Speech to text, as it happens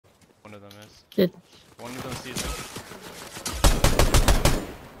One of them is. Good. One of them sees him.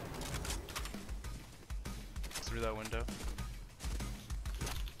 Through that window.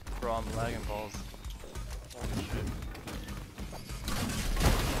 Bro, I'm lagging balls. Holy shit.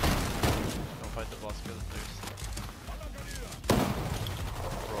 Don't fight the boss, kill the players.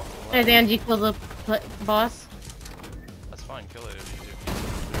 Bro, I'm Hey, Angie, kill the boss. That's fine, kill it if you do.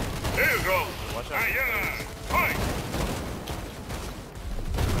 There you go. Watch out. Fight.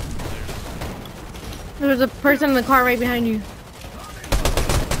 There's a person in the car right behind you.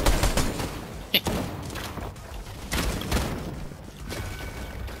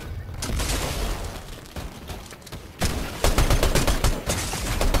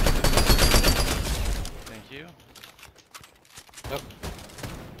 Thank you. Yep.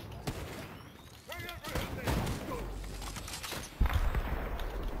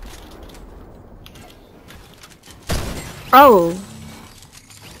 Oh.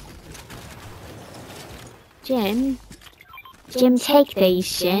 Jim, take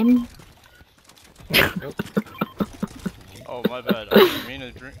these, Jim. Oh, my bad. I didn't mean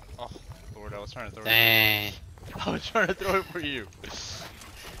to drink. Oh, Lord, I was trying to throw it. Dang. I was trying to throw it for you.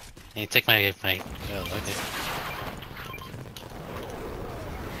 Hey, take my okay.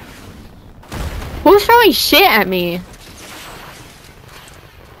 Who's throwing shit at me?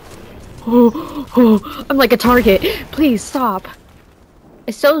 Oh, I'm like a target. Please stop.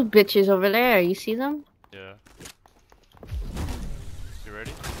 It's those bitches over there. You see them? Yeah. You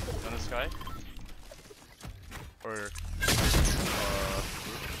ready? On the sky? Or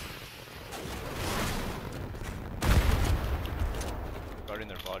guarding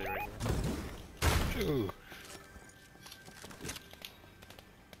their body right here. Ooh.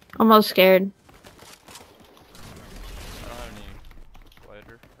 I'm almost scared. I don't have any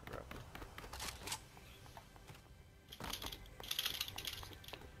glider or grapple.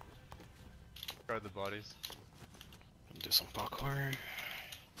 Guard the bodies. Do some parkour.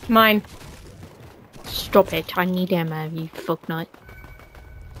 Mine. Stop it. I need ammo, you fucknut.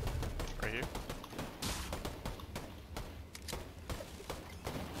 Right here.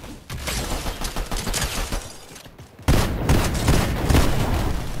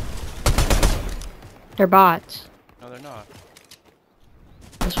 They're bots. No, they're not.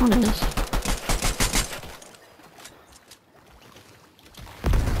 This one is.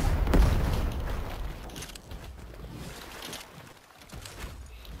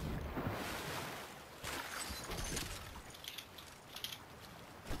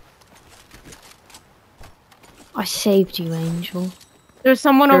 I saved you, Angel. There's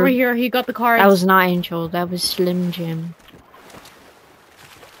someone over here. He got the card. That was not Angel. That was Slim Jim.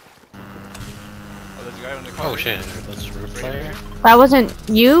 Oh, there's a guy on the car. Oh shit, those are real player? That wasn't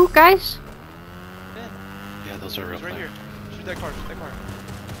you, guys? Yeah, those are real He's right player. here. Shoot that car, shoot that car.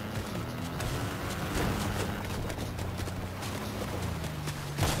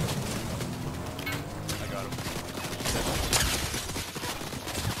 I got him.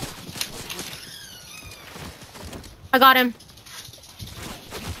 I got him.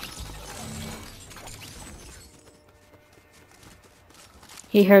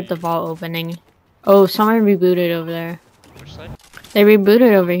 He heard the vault opening. Oh, someone rebooted over there. Which side? They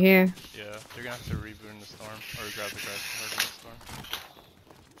rebooted over here. Yeah, they're gonna have to reboot in the storm, or grab the guys in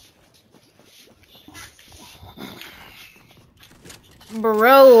the storm.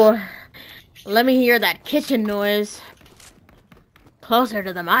 Bro, let me hear that kitchen noise. Closer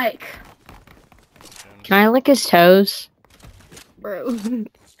to the mic. Can I lick his toes? Bro,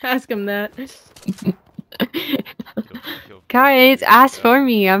 ask him that. Guys, ask for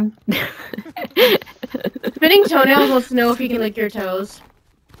me. I'm spinning toenails wants to know if he can lick your toes.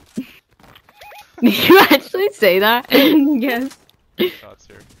 Did you actually say that? Yes. Shots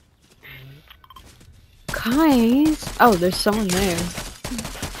here. Guys. Oh, there's someone there.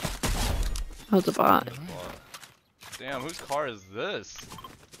 Oh, it's a bot. Damn, whose car is this?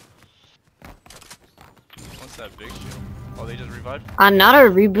 What's that big shield? Oh, they just revived? Another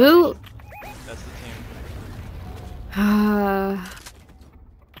reboot? That's the team. Uh,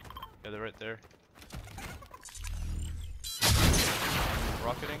 Yeah, they're right there.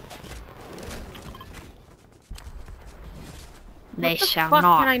 Rocketing? they shall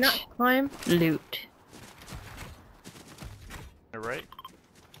not. Can I not climb? Loot. They're right?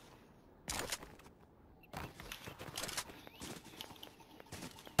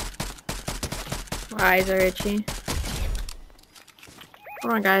 My eyes are itchy.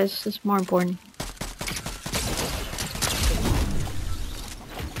 Come on, guys. This is more important.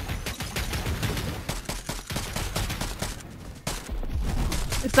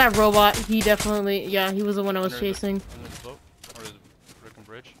 It's that robot. He definitely, yeah, he was the one I was chasing. On this boat? Or is it broken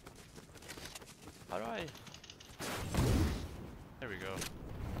bridge? How do I? There we go.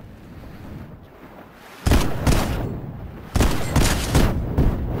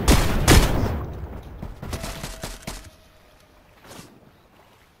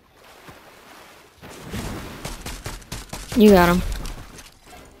 You got him.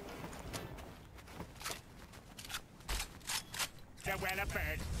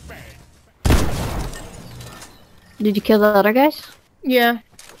 Did you kill the other guys? Yeah.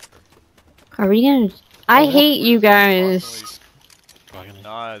 Are we gonna? I hate you guys.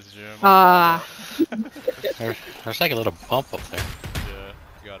 Nah, it's Jim. There's like a little bump up there. Yeah,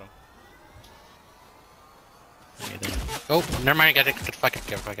 you got him. Oh, never mind. Get the fucking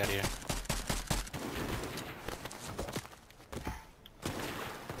get back out of here.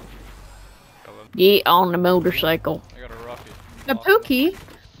 Get on the motorcycle. I got a rocket. The Pookie.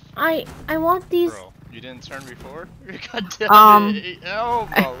 I want these. Bro, you didn't turn before? God damn it. Oh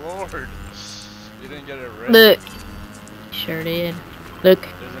my lord. You didn't get it ready. Look. Sure did. Look,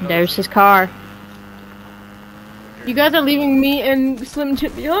 there's his car. You guys are leaving me and Slim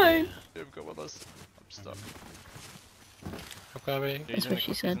Chip behind. Jim, go with us. I'm stuck. Okay. That's what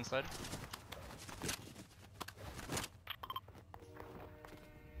she said. Inside?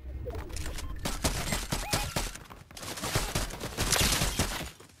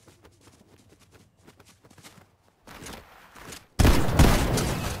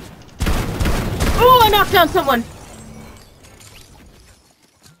 Oh, I knocked down someone.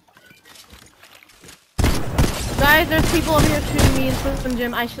 Guys, there's people over here shooting me and Slim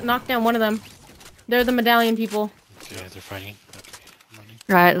Jim. I knocked down one of them. They're the medallion people. Yeah, they're fighting.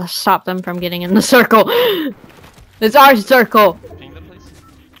 Right, let's stop them from getting in the circle. It's our circle. Ping them, please.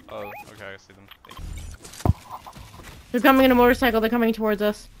 Oh, okay, I see them. Thank you. They're coming in a motorcycle. They're coming towards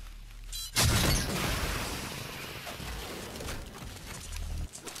us.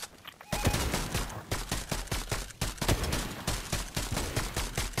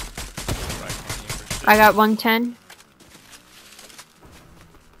 I got 110.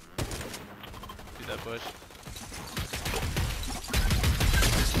 See that bush?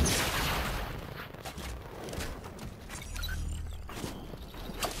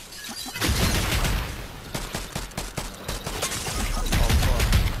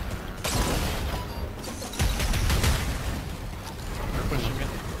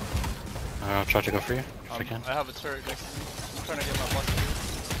 I'll try to go for you if I can. I have a turret next to me. I'm trying to get my boss to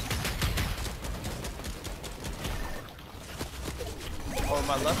Oh, on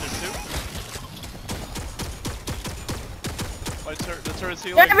my left is two. The turret's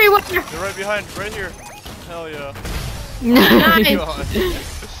healing. They're everywhere. They're right behind, right here. Hell yeah. Nice. God.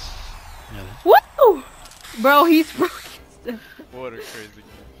 Woo! Bro, he's What a crazy.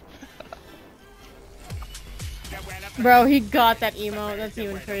 Bro, he got that emo. That's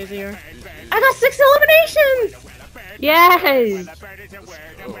even crazier. I got 6 eliminations! Yes.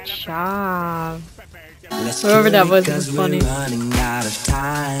 Job. Whoever that was funny.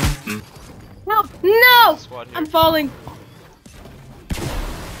 No! No! Squad here. I'm falling.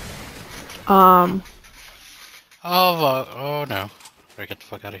 Oh no. Better get the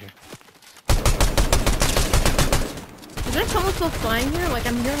fuck out of here. Is there someone still flying here? Like,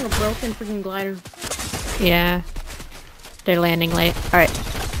 I'm hearing a broken freaking glider. Yeah. They're landing late. Alright.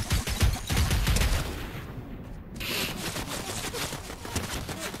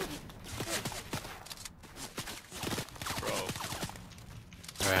 Bro,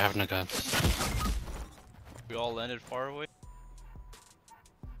 Alright, I have no guns. we all landed far away.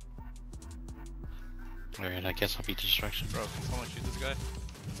 Alright, I guess I'll be distraction. Bro, can someone shoot this guy?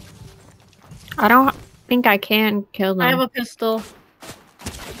 I don't think I can kill them. I have a pistol.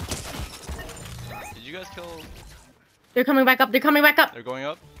 Did you guys kill? They're coming back up. They're coming back up. They're going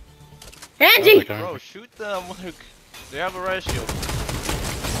up? Angie! Bro, shoot them, Luke. They have a riot shield.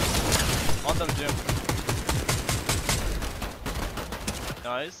 On them, Jim.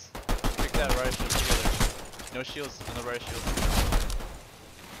 Nice. Pick that riot shield together. No shields on the riot shield.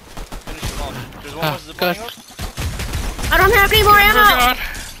 Finish him off. There's one more zipping up. I don't have any more ammo!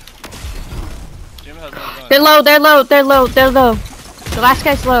 Jim has no gun. They're low, they're low, they're low, they're low. The last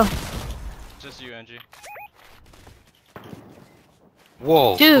guy's low. Just you, Angie.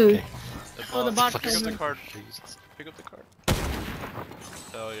 Whoa. Dude. Okay. Oh, the bot Pick up killed the me. card. Pick up the card.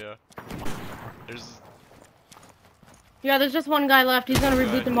 Hell yeah. There's. Yeah, there's just one guy left. He's gonna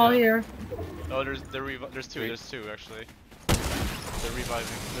reboot them all here. Oh, there's two. There's two actually. They're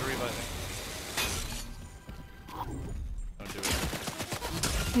reviving. They're reviving. Don't do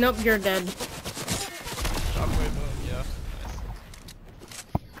it. Nope, you're dead. Shockwave. Yeah. Nice.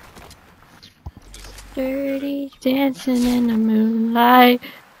 Dirty dancing in the moonlight.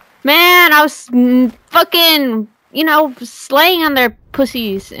 Man, I was fucking, you know, slaying on their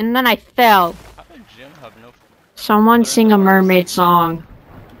pussies, and then I fell. How did Jim have no? Someone sing a mermaid song.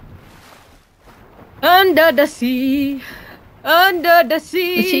 Under the sea. Under the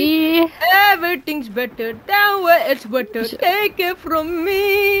sea. See? Everything's better down where it's better. Take it from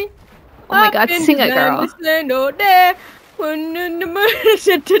me. Oh my god, sing it, girl.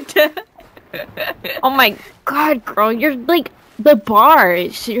 Oh my god, girl, you're like the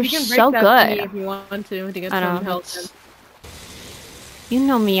bars. You're You can break so that to me good. if you want to get I know. some help. You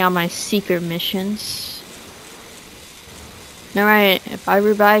know me on my secret missions. Alright, if I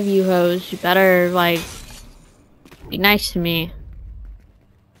revive you hoes, you better, like, be nice to me.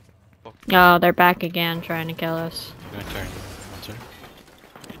 Oh, they're back again trying to kill us. Good turn. One turn.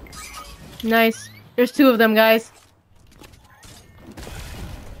 Nice. There's 2 of them, guys.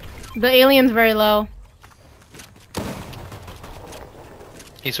 The alien's very low.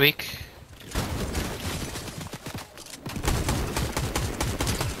 He's weak.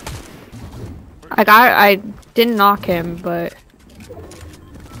 I didn't knock him, but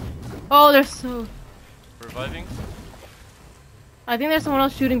Oh, they're so... Reviving? I think there's someone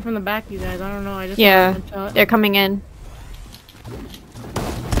else shooting from the back, you guys. I don't know. I just yeah, one shot. they're coming in.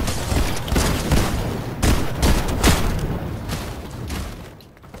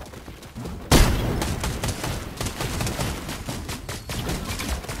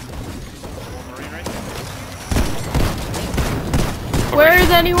 Marine right there. Where is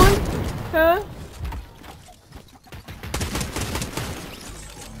anyone? Huh?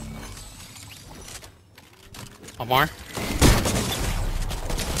 One more.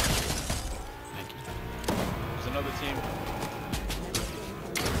 There's another team.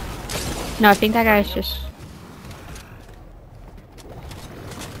 No, I think that guy's just...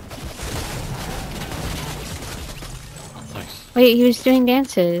 Nice. Wait, he was doing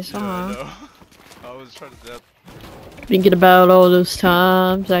dances. Yeah, I Aw. know. I was trying to dab. Thinking about all those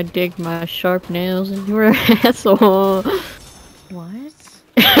times I dig my sharp nails in your asshole. What?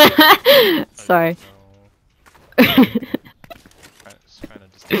 Sorry. It's kind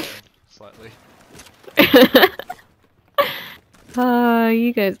of disturbing, slightly.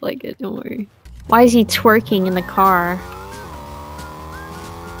 You guys like it, don't worry. Why is he twerking in the car?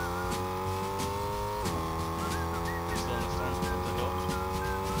 Still in the storm with the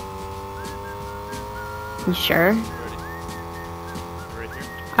hill. You sure? Ready? Right here.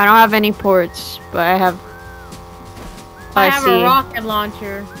 I don't have any ports, but I have... I have see. a rocket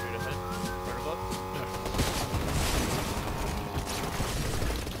launcher. Straight ahead. Right above.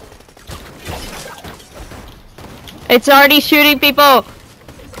 It's already shooting people!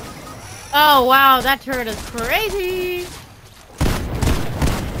 Oh wow, that turret is crazy.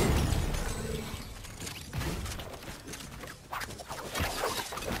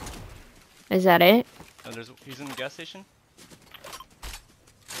 Is that it? He's in the gas station.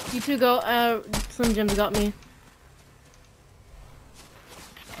 You 2 go. Slim Jim's got me.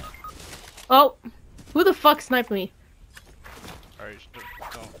 Oh, who the fuck sniped me? Alright, don't.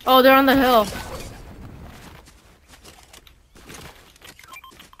 Oh, they're on the hill.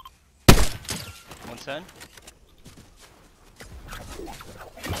 $110.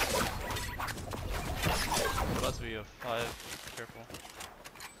 About to be a 5. Careful.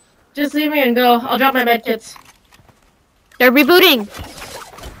 Just leave me and go. I'll drop my med kits. They're rebooting!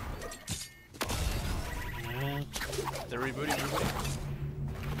 They're rebooting.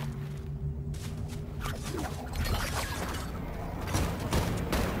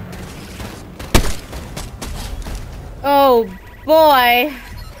 Oh boy.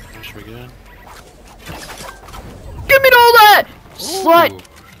 Should we get in? Give me all that! Slut! Ooh,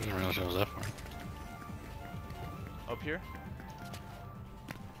 didn't realize I was that far. Up here.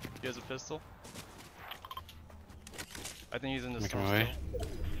 He has a pistol. I think he's in this. Making my way.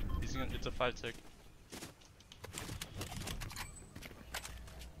 It's a 5-tick.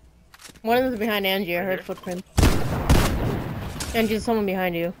 One of them's behind Angie. I heard Here? footprints. Angie, there's someone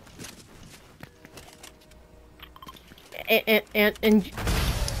behind you. And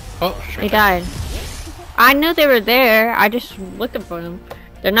Oh, They died. I knew they were there. I just looking for them.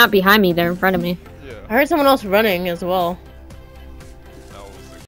 They're not behind me. They're in front of me. Yeah. I heard someone else running as well.